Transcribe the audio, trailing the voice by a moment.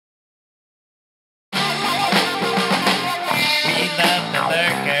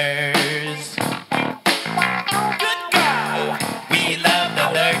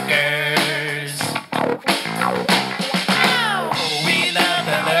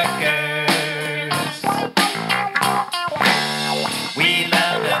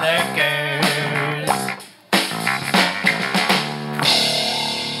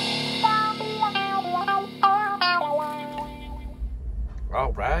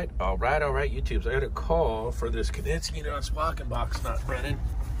right, YouTubes. I got a call for this condensing unit on sparking box not running.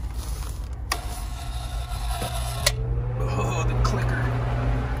 Oh, the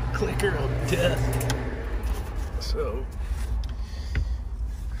clicker of death. So,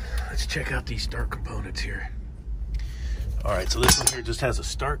 let's check out these start components here. All right, so this one here just has a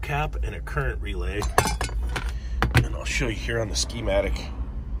start cap and a current relay. And I'll show you here on the schematic.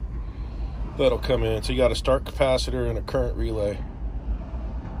 That'll come in. So you got a start capacitor and a current relay.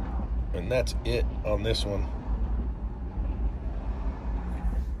 And that's it on this one.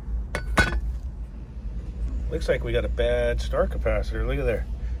 Looks like we got a bad start capacitor. Look at there.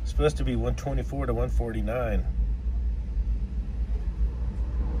 It's supposed to be 124 to 149.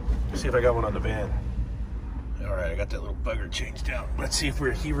 Let's see if I got one on the van. All right, I got that little bugger changed out. Let's see if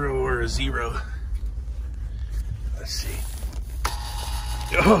we're a hero or a zero. Let's see.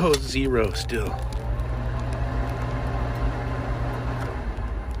 Oh, zero still.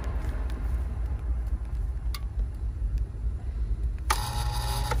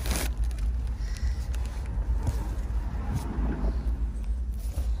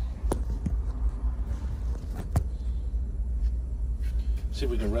 See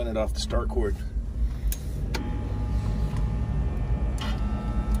if we can run it off the start cord.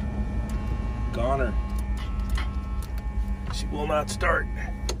 Goner. She will not start.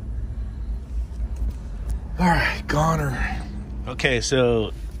 All right, goner. Okay,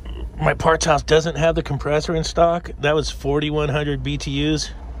 so my parts house doesn't have the compressor in stock. That was 4,100 BTUs.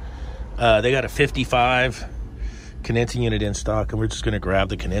 They got a 55 condensing unit in stock, and we're just going to grab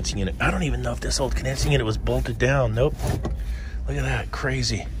the condensing unit. I don't even know if this old condensing unit was bolted down. Nope. Look at that,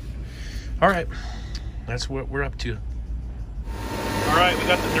 crazy. All right, that's what we're up to. All right, we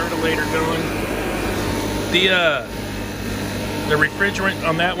got the dirtilator going. The refrigerant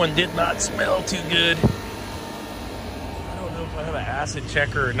on that one did not smell too good. I don't know if I have an acid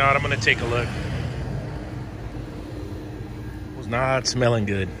checker or not. I'm gonna take a look. It was not smelling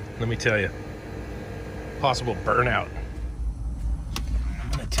good, let me tell you. Possible burnout.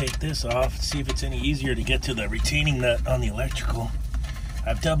 I'm gonna take this off, see if it's any easier to get to the retaining nut on the electrical.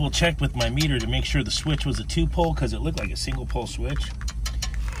 I've double checked with my meter to make sure the switch was a 2-pole because it looked like a single pole switch.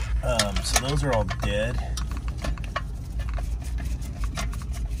 So those are all dead.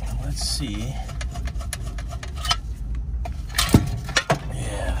 Let's see.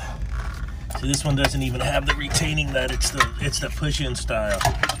 Yeah. See, this one doesn't even have the retaining nut. It's the push-in style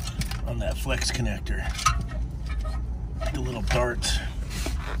on that flex connector. The little darts.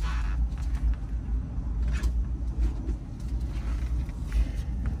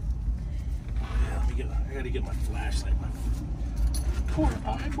 I gotta get my flashlight. My poor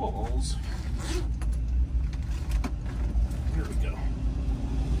eyeballs. Here we go.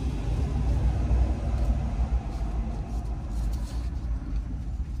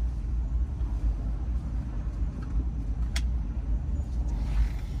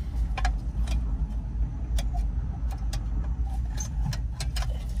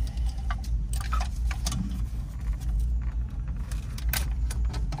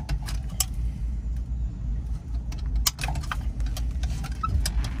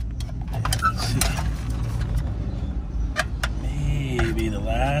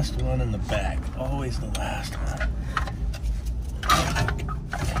 Last one in the back, always the last one.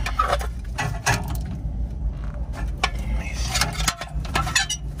 Let me see.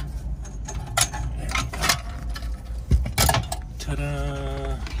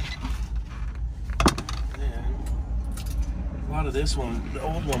 Ta-da! And a lot of this one, the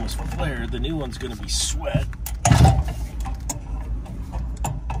old one was flared, the new one's gonna be sweat.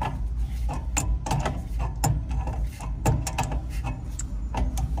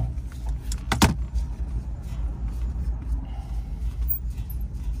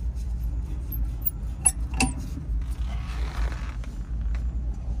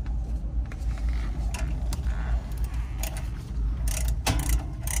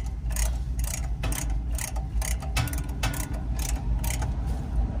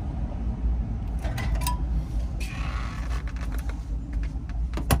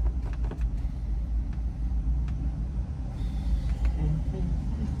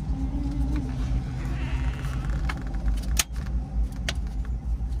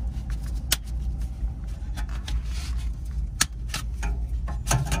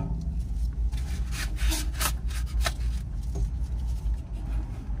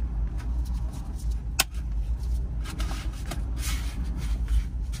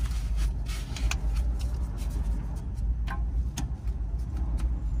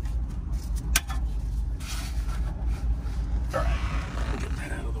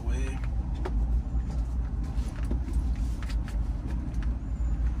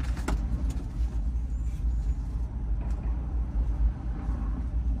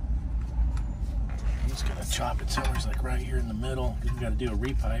 chop it somewhere, like right here in the middle. We got to do a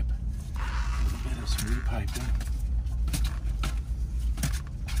repipe. A little bit of some repiping.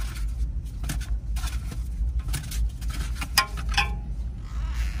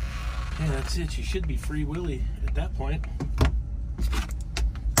 Okay, that's it. You should be free willy at that point.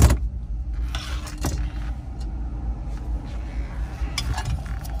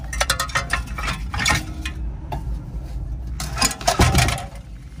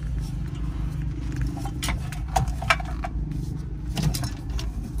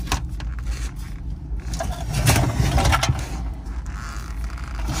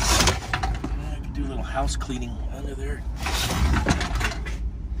 House cleaning under there.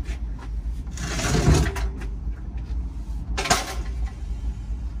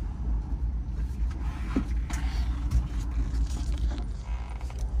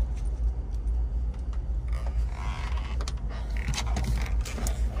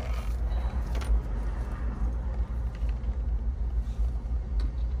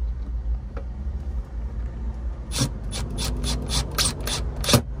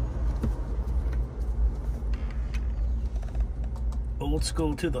 Old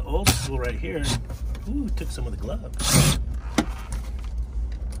school to the old school right here. Ooh, took some of the glove.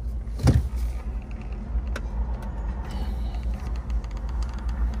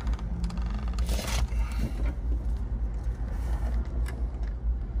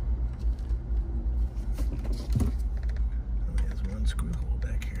 There's one screw hole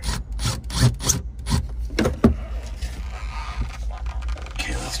back here.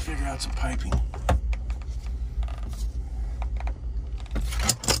 Okay, let's figure out some piping.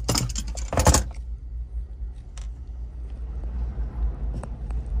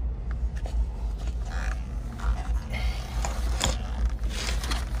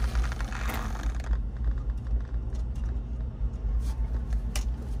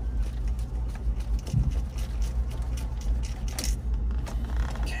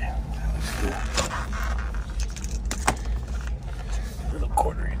 Little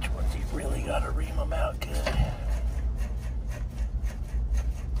 1/4-inch ones, you really gotta ream them out good.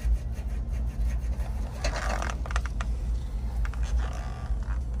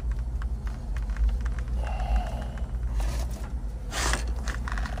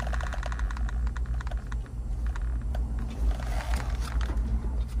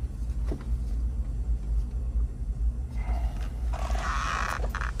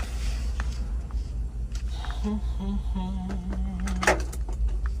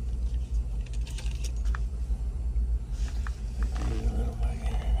 Little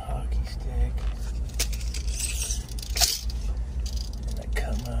hockey stick, and I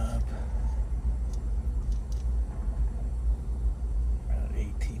come up about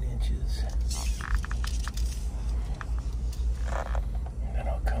 18 inches, and then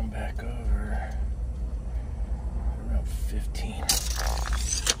I'll come back over around 15.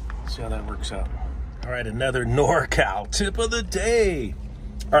 See how that works out. All right, another NorCal tip of the day.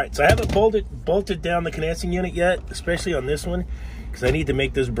 All right, so I haven't bolted down the condensing unit yet, especially on this one, because I need to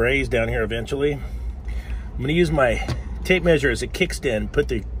make this braze down here eventually. I'm gonna use my tape measure as a kickstand, put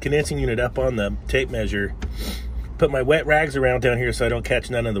the condensing unit up on the tape measure, put my wet rags around down here so I don't catch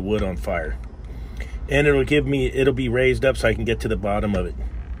none of the wood on fire. And it'll be raised up so I can get to the bottom of it.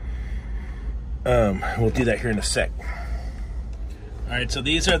 We'll do that here in a sec. All right, so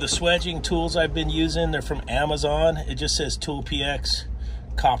these are the swedging tools I've been using. They're from Amazon. It just says Tool PX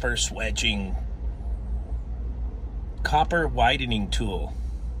copper swedging, copper widening tool.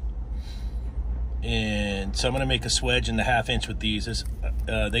 And so I'm gonna make a swedge in the 1/2 inch with these.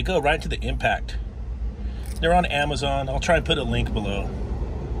 They go right to the impact. They're on Amazon. I'll try and put a link below.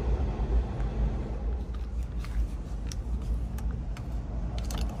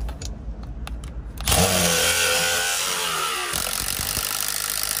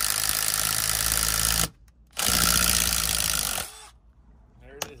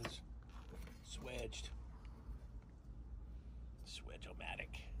 Swedge-o-matic.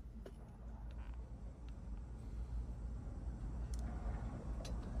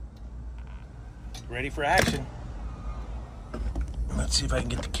 Ready for action. Let's see if I can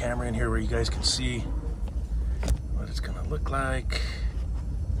get the camera in here where you guys can see what it's gonna look like.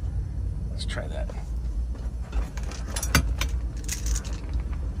 Let's try that.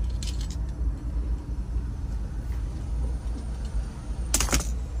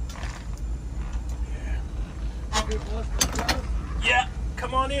 Yeah,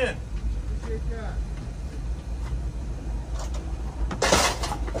 come on in.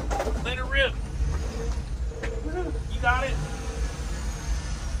 Let it rip. You got it.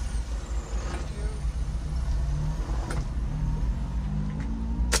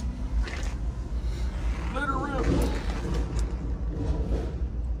 Let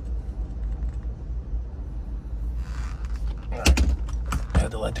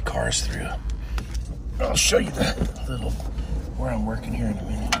let the cars through. I'll show you the little where I'm working here in a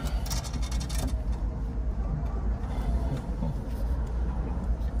minute.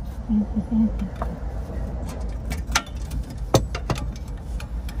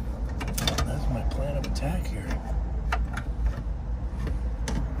 That's my plan of attack here.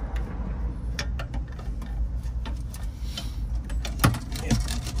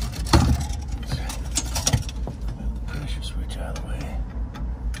 Pressure switch out of the way.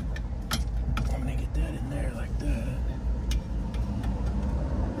 I'm gonna get that in there like that.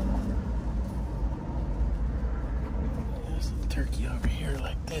 There's the turkey over here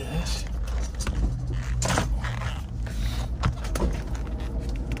like this.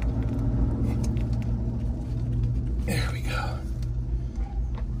 There we go.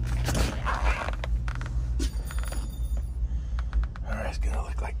 All right, it's gonna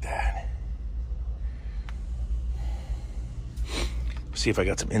look like that. See if I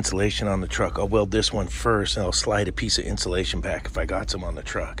got some insulation on the truck. I'll weld this one first, and I'll slide a piece of insulation back if I got some on the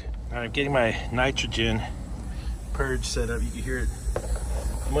truck. All right, I'm getting my nitrogen purge set up. You can hear it.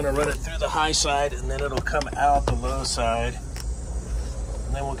 I'm gonna run it through the high side, and then it'll come out the low side.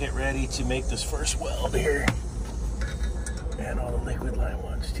 And then we'll get ready to make this first weld here. And all the liquid line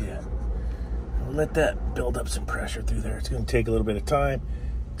ones too. We'll let that build up some pressure through there. It's gonna take a little bit of time.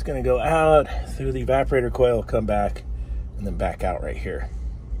 It's gonna go out through the evaporator coil, come back, and then back out right here.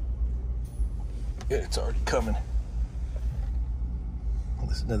 Yeah, it's already coming.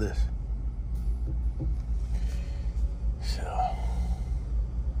 Listen to this. So,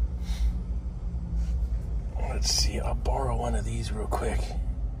 let's see, I'll borrow one of these real quick.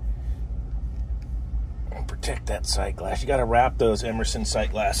 And protect that sight glass. You gotta wrap those Emerson sight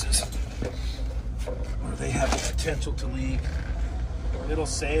glasses, or they have the potential to leak. It'll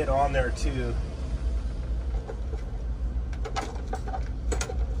say it on there too.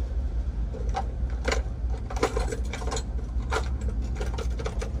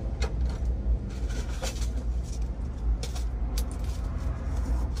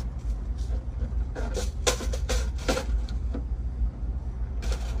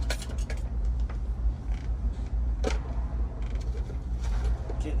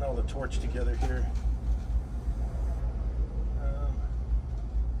 Getting all the torch together here.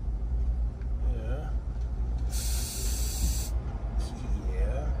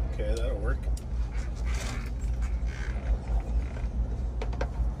 Yeah, okay, that'll work.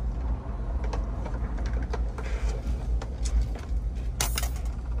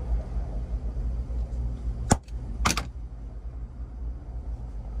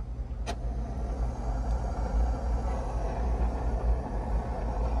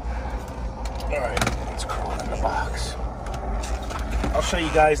 Alright, let's crawl in the box. I'll show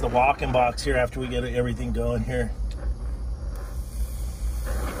you guys the walk-in box here after we get everything going here.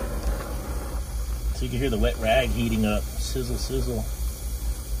 So you can hear the wet rag heating up. Sizzle, sizzle.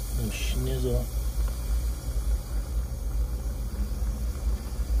 Little schnizzle.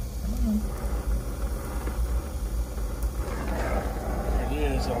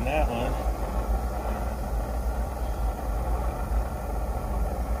 There it is on that one.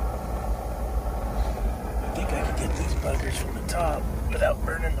 I think I can get these buggers from the top without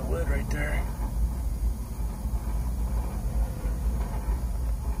burning the wood right there.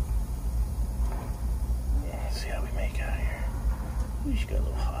 Let's see how we make out here. Ooh, she got a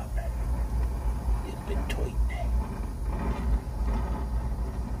little hot. It's a bit tight.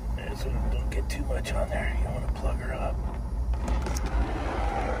 So don't get too much on there. You don't want to plug her up.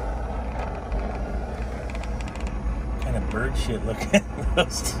 What kind of bird shit look at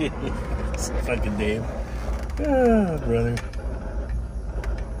those two. It's fucking Dave. Ah, brother.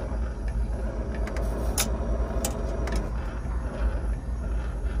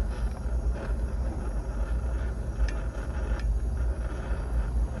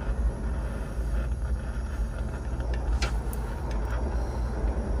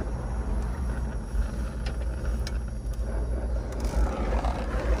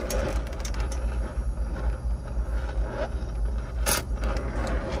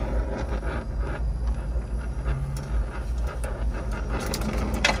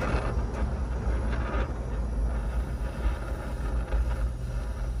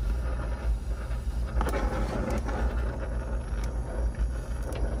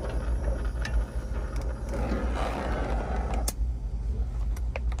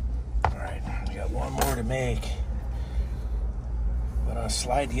 One more to make, but I'll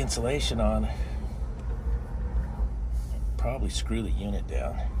slide the insulation on, probably screw the unit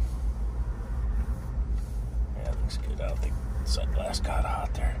down. Yeah, that looks good. I don't think the sunglass got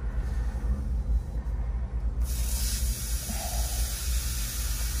hot there.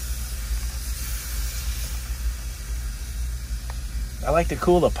 I like to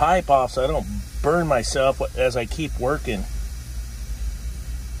cool the pipe off so I don't burn myself as I keep working.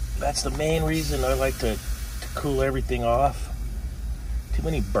 That's the main reason I like to cool everything off. Too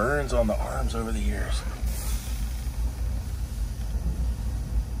many burns on the arms over the years.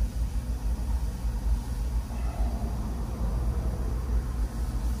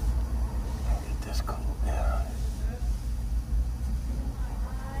 Get this cooled down.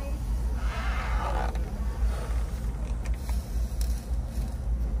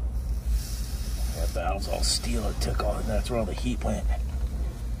 That valve's all steel. It took all, and that's where all the heat went.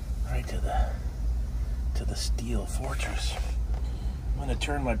 Right to the steel fortress. I'm going to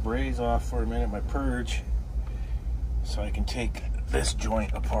turn my braze off for a minute, my purge, so I can take this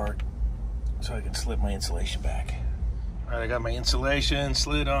joint apart so I can slip my insulation back. All right, I got my insulation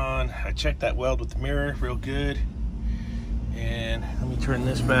slid on. I checked that weld with the mirror real good. And let me turn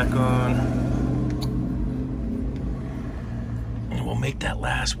this back on. And we'll make that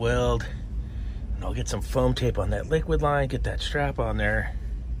last weld. And I'll get some foam tape on that liquid line, get that strap on there.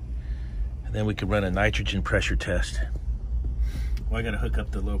 And then we can run a nitrogen pressure test. Well, I gotta hook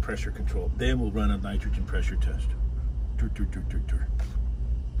up the low pressure control. Then we'll run a nitrogen pressure test. So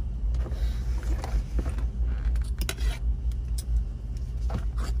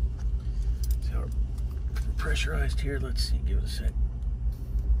we're pressurized here. Let's see, give it a sec.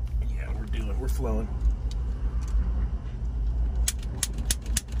 Yeah, we're flowing.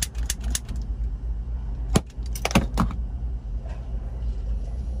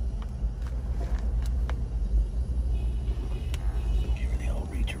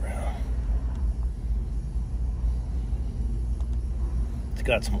 It's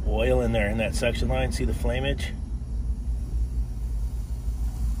got some oil in there in that suction line. See the flameage?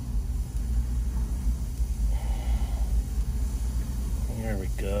 There we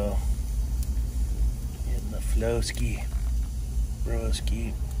go. Getting the flowski,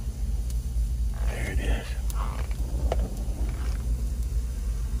 broski. There it is.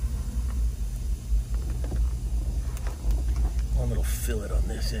 One little fillet on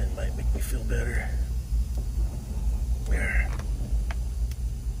this end might make me feel better. There.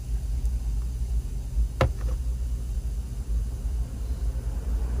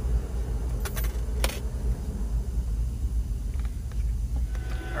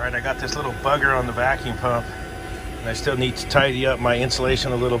 All right, I got this little bugger on the vacuum pump, and I still need to tidy up my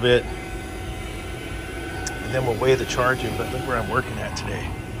insulation a little bit. And then we'll weigh the charging, but look where I'm working at today.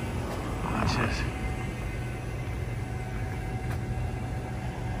 Watch this.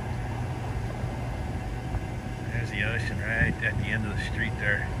 There's the ocean right at the end of the street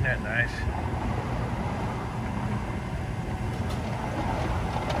there. Isn't that nice?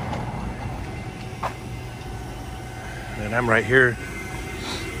 And I'm right here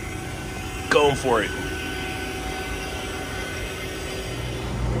going for it.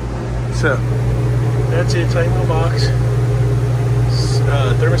 So that's it. Tighten the box.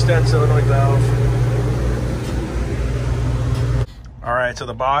 Thermostat solenoid valve. All right, so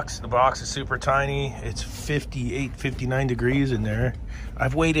the box is super tiny. It's 58, 59 degrees in there.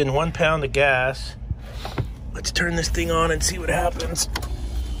 I've weighed in 1 pound of gas. Let's turn this thing on and see what happens.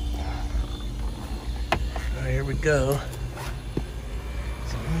 All right, here we go.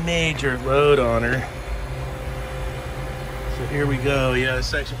 Major load on her. So here we go. Yeah, the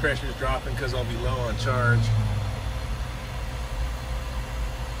section pressure is dropping because I'll be low on charge.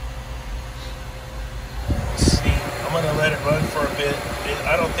 Let's see. I'm gonna let it run for a bit.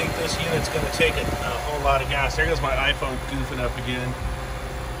 I don't think this unit's gonna take a whole lot of gas. There goes my iPhone goofing up again.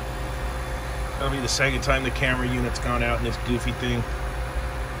 That'll be the second time the camera unit's gone out in this goofy thing.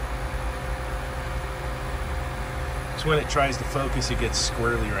 When it tries to focus, it gets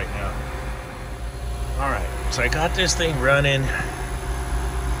squirrely right now. All right, so I got this thing running.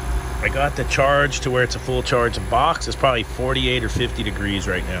 I got the charge to where it's a full charge. The box is probably 48 or 50 degrees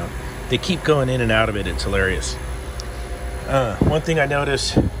right now. They keep going in and out of it. It's hilarious. One thing I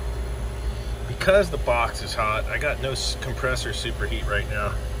noticed, because the box is hot, I got no compressor superheat right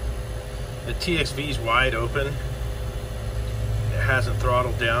now. The TXV is wide open. It hasn't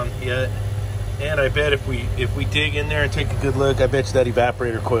throttled down yet. And I bet if we dig in there and take a good look, I bet you that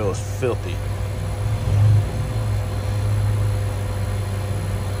evaporator coil is filthy.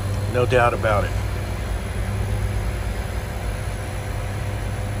 No doubt about it.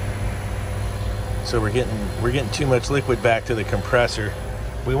 So we're getting too much liquid back to the compressor.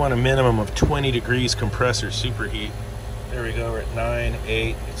 We want a minimum of 20 degrees compressor superheat. There we go, we're at 9,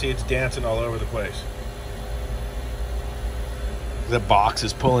 8. See, it's dancing all over the place. The box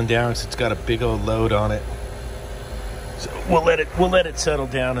is pulling down because it's got a big old load on it. So we'll let it settle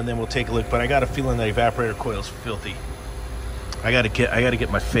down and then we'll take a look. But I got a feeling the evaporator coil's filthy. I gotta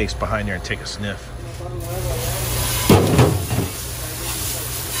get my face behind there and take a sniff.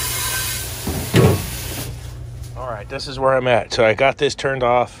 All right, this is where I'm at. So I got this turned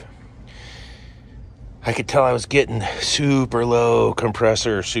off. I could tell I was getting super low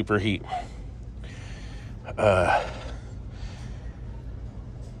compressor superheat.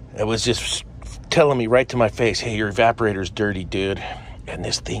 It was just telling me right to my face, hey, your evaporator's dirty, dude. And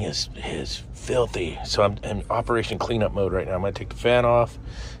this thing is filthy. So I'm in operation cleanup mode right now. I'm going to take the fan off,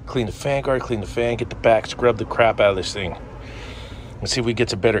 clean the fan guard, clean the fan, get the back, scrub the crap out of this thing. Let's see if we get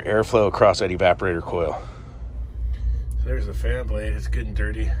some better airflow across that evaporator coil. So there's the fan blade. It's good and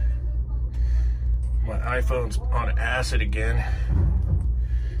dirty. My iPhone's on acid again.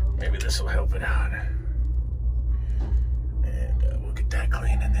 Maybe this will help it out. And we'll get that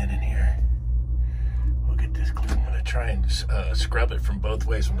clean, and then in here, we'll get this clean. I'm gonna try and scrub it from both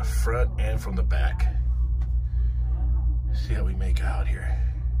ways, from the front and from the back. See how we make out here.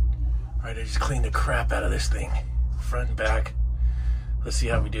 All right, I just cleaned the crap out of this thing, front and back. Let's see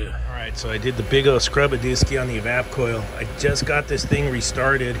how we do. All right, so I did the big old scrub-a-dooski on the evap coil. I just got this thing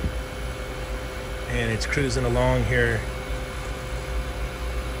restarted, and it's cruising along here.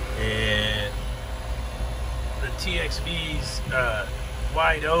 And the TXV's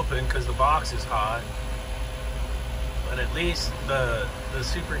wide open because the box is hot. But at least the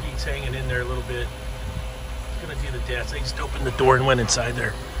superheat's hanging in there a little bit. It's gonna do the death. They just opened the door and went inside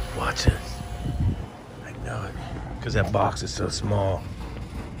there. Watch this. I know it, because that box is so small.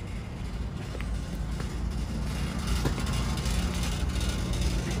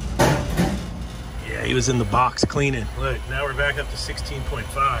 Yeah, he was in the box cleaning. Look, now we're back up to 16.5.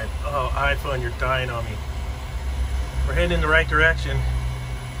 Oh, iPhone, you're dying on me. We're heading in the right direction.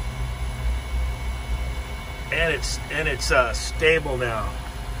 And it's stable now,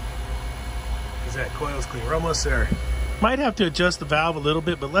 because that coil's clean. We're almost there. Might have to adjust the valve a little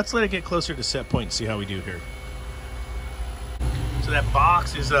bit, but let's let it get closer to set point and see how we do here. So that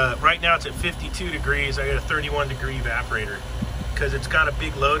box is, right now it's at 52 degrees. I got a 31 degree evaporator because it's got a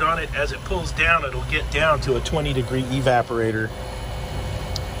big load on it. As it pulls down, it'll get down to a 20 degree evaporator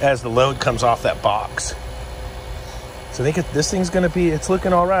as the load comes off that box. So I think this thing's gonna be, it's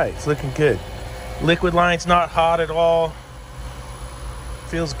looking all right. It's looking good. Liquid line's not hot at all.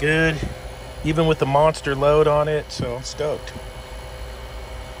 Feels good, even with the monster load on it, so I'm stoked.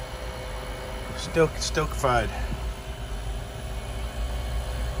 Stokified.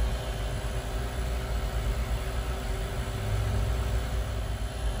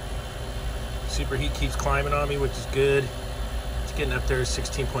 Superheat keeps climbing on me, which is good. It's getting up there,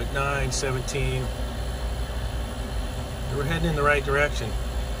 16.9, 17. We're heading in the right direction.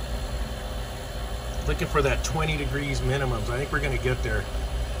 Looking for that 20 degrees minimums. I think we're gonna get there.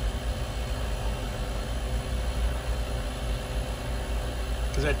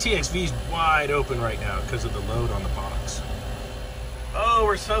 Because that TXV's wide open right now because of the load on the box. Oh,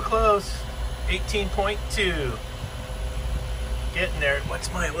 we're so close. 18.2. Getting there. Let's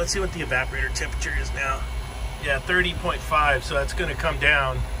see what the evaporator temperature is now. Yeah, 30.5. So that's gonna come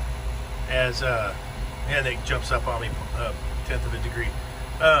down as and it jumps up on me 1/10 of a degree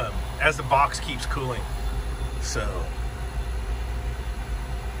as the box keeps cooling. So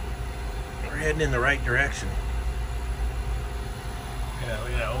we're heading in the right direction. Yeah,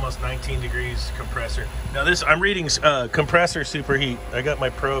 look at that, almost 19 degrees compressor. Now this, I'm reading compressor superheat. I got my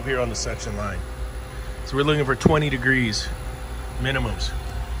probe here on the suction line. So we're looking for 20 degrees minimums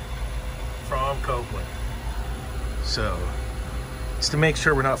from Copeland. So it's to make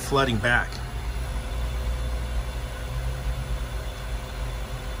sure we're not flooding back.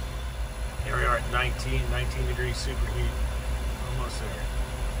 Here we are at 19 degrees superheat. Almost there.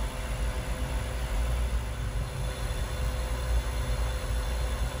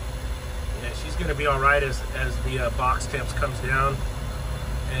 Yeah, she's gonna be all right as the box temps comes down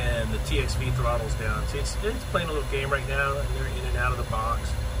and the TXV throttles down. See, it's playing a little game right now, and they're in and out of the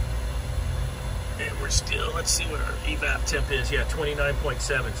box. And we're still, let's see what our evap temp is. Yeah,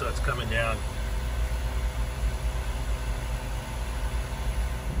 29.7, so it's coming down.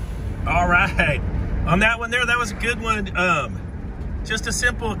 All right, on that one there, that was a good one. Just a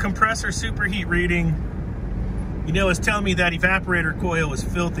simple compressor superheat reading. You know, it's telling me that evaporator coil was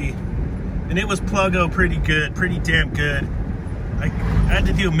filthy, and it was plug-o pretty good, pretty damn good. I had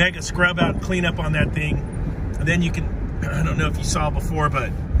to do a mega scrub out and clean up on that thing. And then you can, I don't know if you saw before, but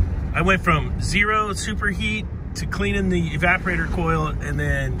I went from 0 superheat to cleaning the evaporator coil, and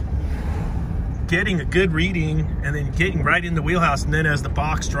then getting a good reading, and then getting right in the wheelhouse. And then as the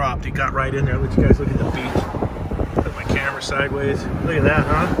box dropped, it got right in there. I'll let you guys look at the beach. Put my camera sideways. Look at that,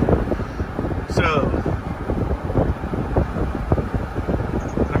 huh? So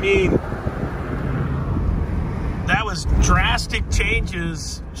mean, that was drastic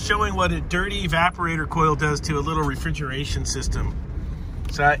changes showing what a dirty evaporator coil does to a little refrigeration system.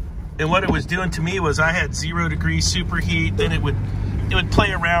 So and what it was doing to me was I had 0 degrees superheat, then it would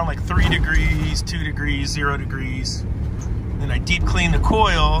play around like 3 degrees, 2 degrees, 0 degrees. Then I deep cleaned the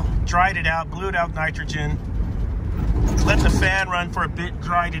coil, dried it out, blew it out nitrogen, let the fan run for a bit,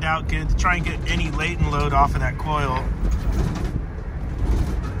 dried it out good to try and get any latent load off of that coil.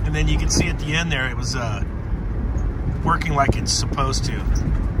 And then you can see at the end there, it was working like it's supposed to.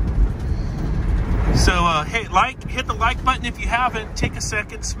 So, hey, hit the like button if you haven't. Take a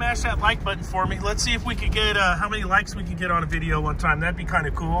second, smash that like button for me. Let's see if we could get, how many likes we could get on a video one time. That'd be kind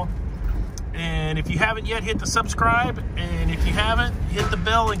of cool. And if you haven't yet, hit the subscribe. And if you haven't, hit the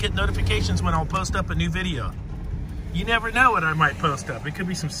bell and get notifications when I'll post up a new video. You never know what I might post up. It could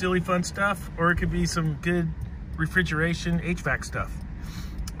be some silly fun stuff, or it could be some good refrigeration, HVAC stuff.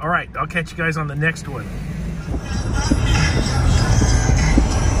 All right, I'll catch you guys on the next one.